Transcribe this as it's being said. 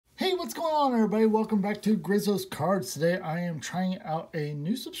What's going on, everybody? Welcome back to Grizzo's Cards. Today I am trying out a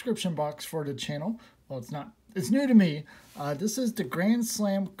new subscription box for the channel. Well, it's not. It's new to me. This is the Grand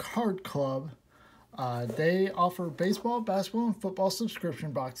Slam Card Club. They offer baseball, basketball, and football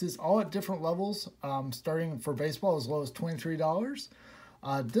subscription boxes, all at different levels, starting for baseball as low as $23.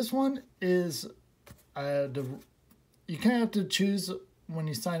 This one is, you kind of have to choose when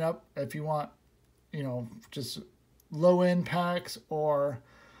you sign up if you want, just low-end packs or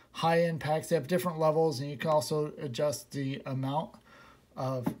high-end packs. They have different levels, and you can also adjust the amount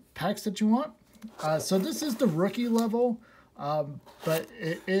of packs that you want. So this is the rookie level, but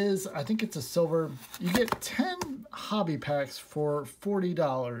it is, I think it's a silver. You get 10 hobby packs for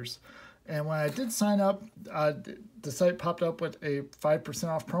 $40. And when I did sign up, the site popped up with a 5%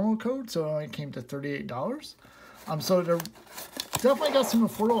 off promo code, so it only came to $38. So they're definitely got some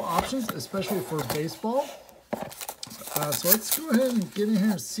affordable options, especially for baseball. So let's go ahead and get in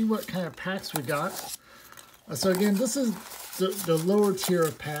here and see what kind of packs we got. So again, this is the lower tier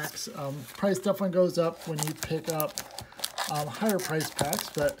of packs. Price definitely goes up when you pick up higher price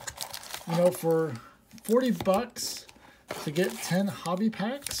packs, but for 40 bucks to get 10 hobby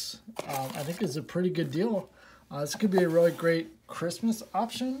packs, I think is a pretty good deal. This could be a really great Christmas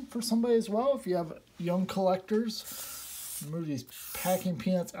option for somebody as well if you have young collectors. Move these packing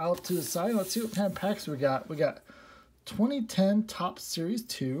peanuts out to the side. Let's see what kind of packs we got. We got 2010 Topps Series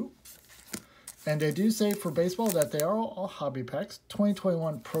 2. And they do say for baseball that they are all hobby packs.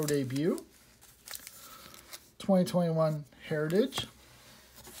 2021 Pro Debut. 2021 Heritage.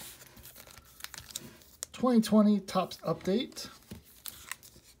 2020 Topps Update.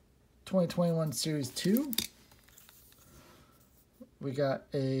 2021 Series 2. We got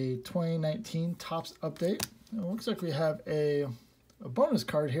a 2019 Topps Update. It looks like we have a bonus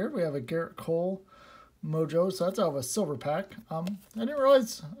card here. We have a Garrett Cole Mojo, so that's out of a silver pack. I didn't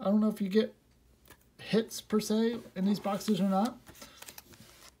realize, I don't know if you get hits per se in these boxes or not.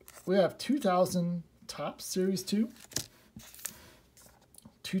 We have 2000 Topps Series 2.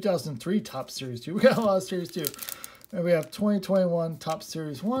 2003 Topps Series 2. We got a lot of Series 2. And we have 2021 Topps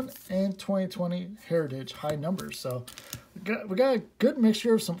Series 1 and 2020 Heritage high numbers. So we got a good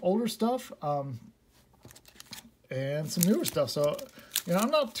mixture of some older stuff and some newer stuff. So,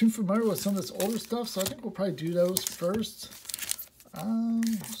 I'm not too familiar with some of this older stuff, so I think we'll probably do those first.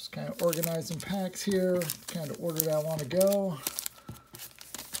 Just kind of organizing packs here, kind of order that I want to go.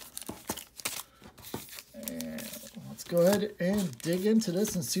 And let's go ahead and dig into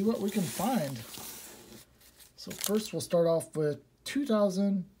this and see what we can find. So first we'll start off with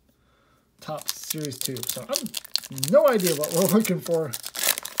 2000 Topps Series 2. So I have no idea what we're looking for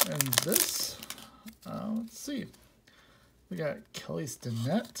in this. Let's see. We got Kelly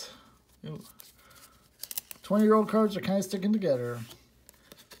Stinnett. 20-year-old cards are kind of sticking together.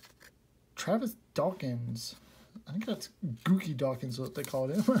 Travis Dawkins. I think that's Gookie Dawkins, what they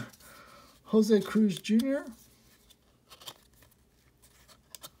called him. Jose Cruz Jr. Yeah,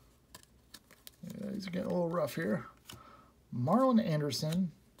 he's getting a little rough here. Marlon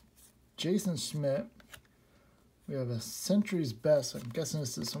Anderson. Jason Schmidt. We have a Century's Best. I'm guessing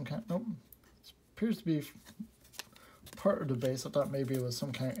this is some kind. Nope. It appears to be part of the base. I thought maybe it was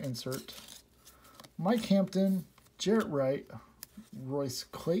some kind of insert. Mike Hampton, Jarrett Wright, Royce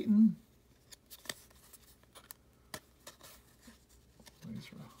Clayton.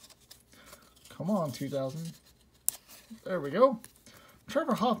 Come on, 2000. There we go.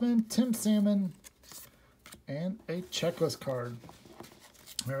 Trevor Hoffman, Tim Salmon, and a checklist card.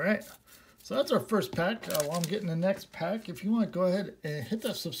 All right. So that's our first pack. While I'm getting the next pack, if you want to go ahead and hit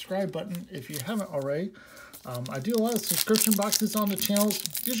that subscribe button if you haven't already. I do a lot of subscription boxes on the channels.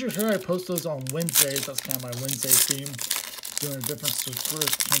 Usually I post those on Wednesdays. That's kind of my Wednesday theme, doing a different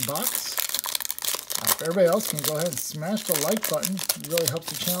subscription box. If everybody else can go ahead and smash the like button. It really helps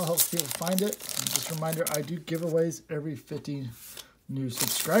the channel, helps people find it. And just a reminder, I do giveaways every 50 new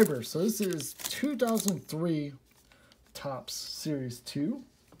subscribers. So this is 2003 Topps Series 2.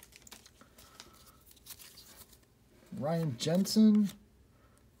 Ryan Jensen,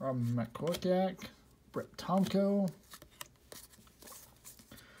 Rob McCorkak, Brett Tomko.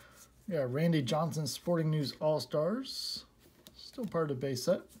 Yeah, Randy Johnson Sporting News All-Stars. Still part of the base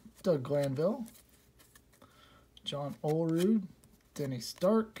set. Doug Glanville. John Olerud. Denny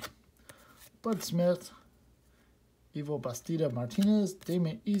Stark. Bud Smith. Ivo Bastida Martinez.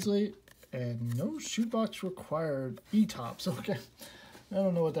 Damian Easley. And no shoebox required. E-Tops. Okay. I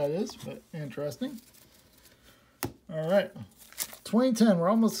don't know what that is, but interesting. All right. 2010. We're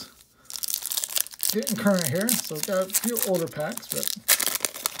almost getting current here, so we've got a few older packs, but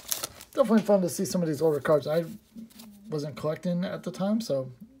definitely fun to see some of these older cards. I wasn't collecting at the time, so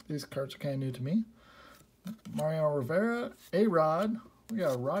these cards are kind of new to me. Mariano Rivera, A-Rod. We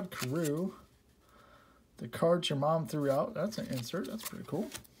got a Rod Carew. The cards your mom threw out. That's an insert. That's pretty cool.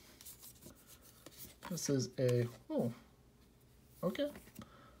 This is a, oh, okay.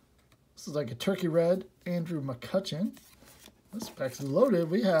 This is like a turkey red Andrew McCutchen. This pack's loaded.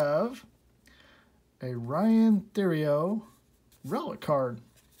 We have a Ryan Theriot relic card.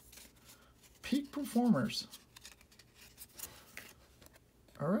 Peak Performers.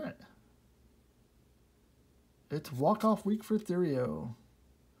 All right. It's walk-off week for Theriot.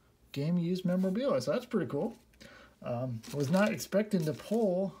 Game used memorabilia, so that's pretty cool. Was not expecting to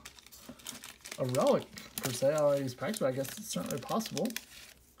pull a relic per se out of these packs, but I guess it's certainly possible.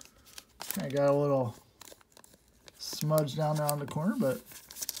 I got a little smudge down there on the corner, but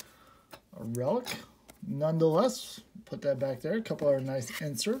a relic nonetheless. Put that back there. A couple other nice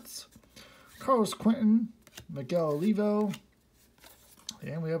inserts. Carlos Quentin, Miguel Olivo,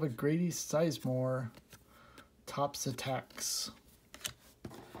 and we have a Grady Sizemore Tops Attacks.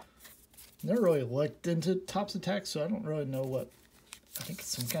 Never really looked into Tops Attacks, so I don't really know what. I think it's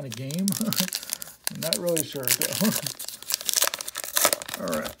some kind of game. I'm not really sure though. All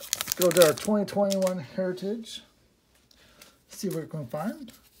right, let's go to our 2021 Heritage. See what we can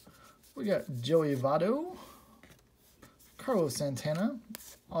find. We got Joey Votto, Carlos Santana,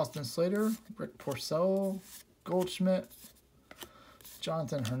 Austin Slater, Rick Porcello, Goldschmidt,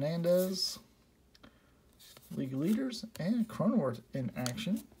 Jonathan Hernandez, League Leaders, and Cronenworth in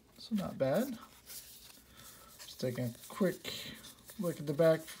action. So not bad. Just taking a quick look at the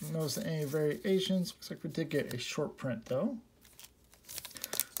back. Notice any variations. Looks like we did get a short print though.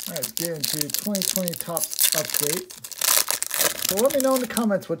 All right, let's get into 2020 Topps update. So let me know in the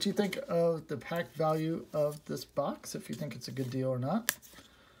comments what you think of the pack value of this box, if you think it's a good deal or not.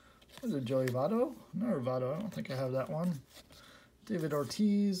 There's a Joey Votto. Another Votto. I don't think I have that one. David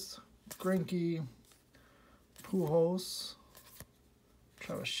Ortiz, Greinke, Pujols,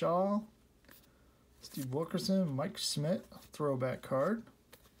 Travis Shaw, Steve Wilkerson, Mike Schmidt, throwback card,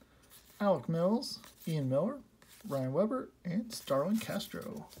 Alec Mills, Ian Miller, Ryan Weber, and Starlin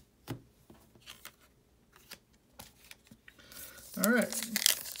Castro. All right,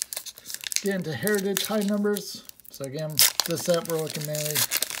 get into Heritage high numbers. So again, this set we're looking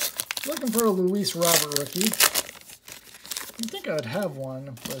for a Luis Robert rookie. I think I would have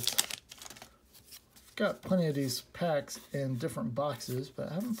one, but got plenty of these packs in different boxes, but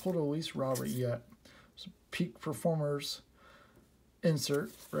I haven't pulled a Luis Robert yet. So Peak Performers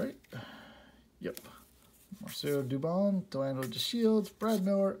insert, right? Yep. Marcelo Dubon, Delano DeShields, Brad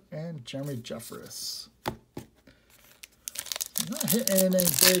Miller, and Jeremy Jeffress. Not hit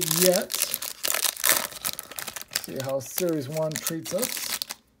anything big yet. See how Series 1 treats us.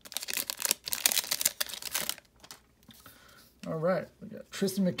 All right, we got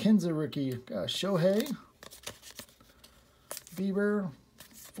Tristan McKenzie rookie. Got Shohei, Bieber,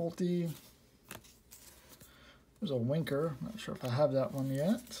 Fulte. There's a Winker. Not sure if I have that one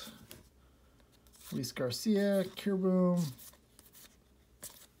yet. Luis Garcia, Kierboom,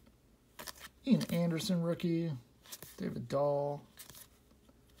 Ian Anderson rookie, David Dahl,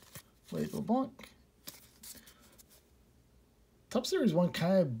 Wade LeBlanc. Top Series 1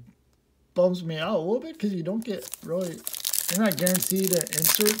 kind of bums me out a little bit because you don't get really, you're not guaranteed an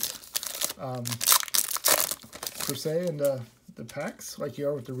insert per se in the packs like you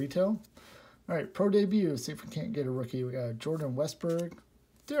are with the retail. All right, pro debut. See if we can't get a rookie. We got Jordan Westberg,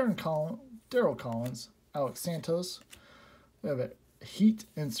 Darryl Collins, Alex Santos. We have a Heat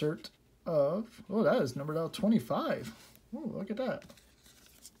insert of, oh, that is numbered out 25. Oh, look at that.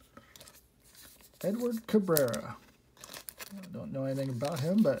 Edward Cabrera. I don't know anything about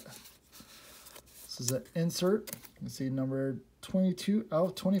him, but this is an insert. You can see number 22 out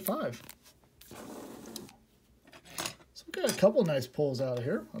of 25. So we got a couple nice pulls out of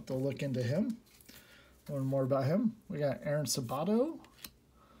here. I'll have to look into him. Learn more about him. We got Aaron Sabato,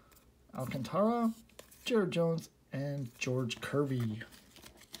 Alcantara, Jared Jones, and George Kirby.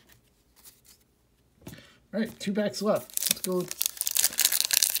 All right, 2 packs left. Let's go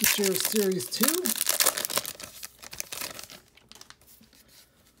get your Series 2.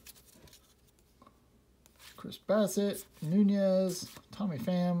 Chris Bassett, Nunez, Tommy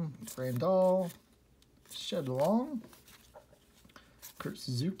Pham, Grandal, Shed Long, Kurt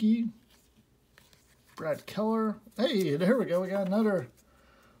Suzuki, Brad Keller. Hey, there we go. We got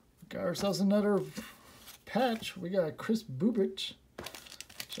ourselves another patch. We got Chris Bubich,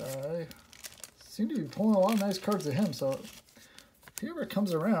 which I seem to be pulling a lot of nice cards of him. So if he ever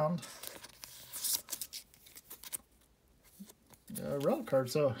comes around, a relic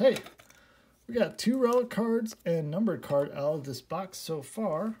card. So hey, We got 2 relic cards and numbered card out of this box so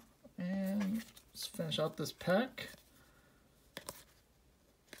far. And let's finish out this pack.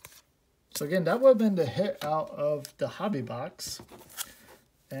 So again, that would have been the hit out of the hobby box.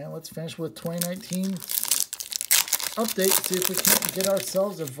 And let's finish with 2019 update. See if we can't get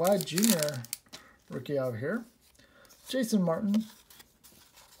ourselves a Vlad Jr. rookie out here. Jason Martin,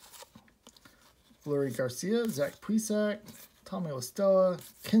 Lurie Garcia, Zach Plesac, Tommy LaStella,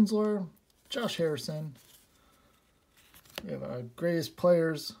 Kinsler, Josh Harrison. We have our greatest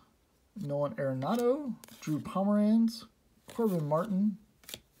players, Nolan Arenado, Drew Pomeranz, Corbin Martin,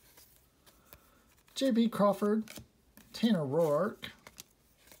 J.B. Crawford, Tanner Roark,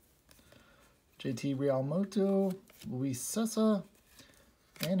 JT Realmuto, Luis Cessa,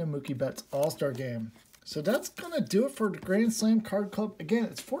 and a Mookie Betts All-Star Game. So that's going to do it for the Grand Slam Card Club. Again,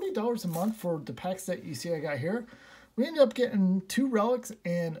 it's $40 a month for the packs that you see I got here. We ended up getting 2 relics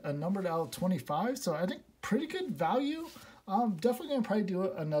and a numbered out of 25. So I think pretty good value. I'm definitely going to probably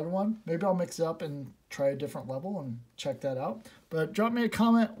do another one. Maybe I'll mix it up and try a different level and check that out. But drop me a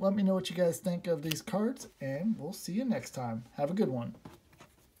comment. Let me know what you guys think of these cards. And we'll see you next time. Have a good one.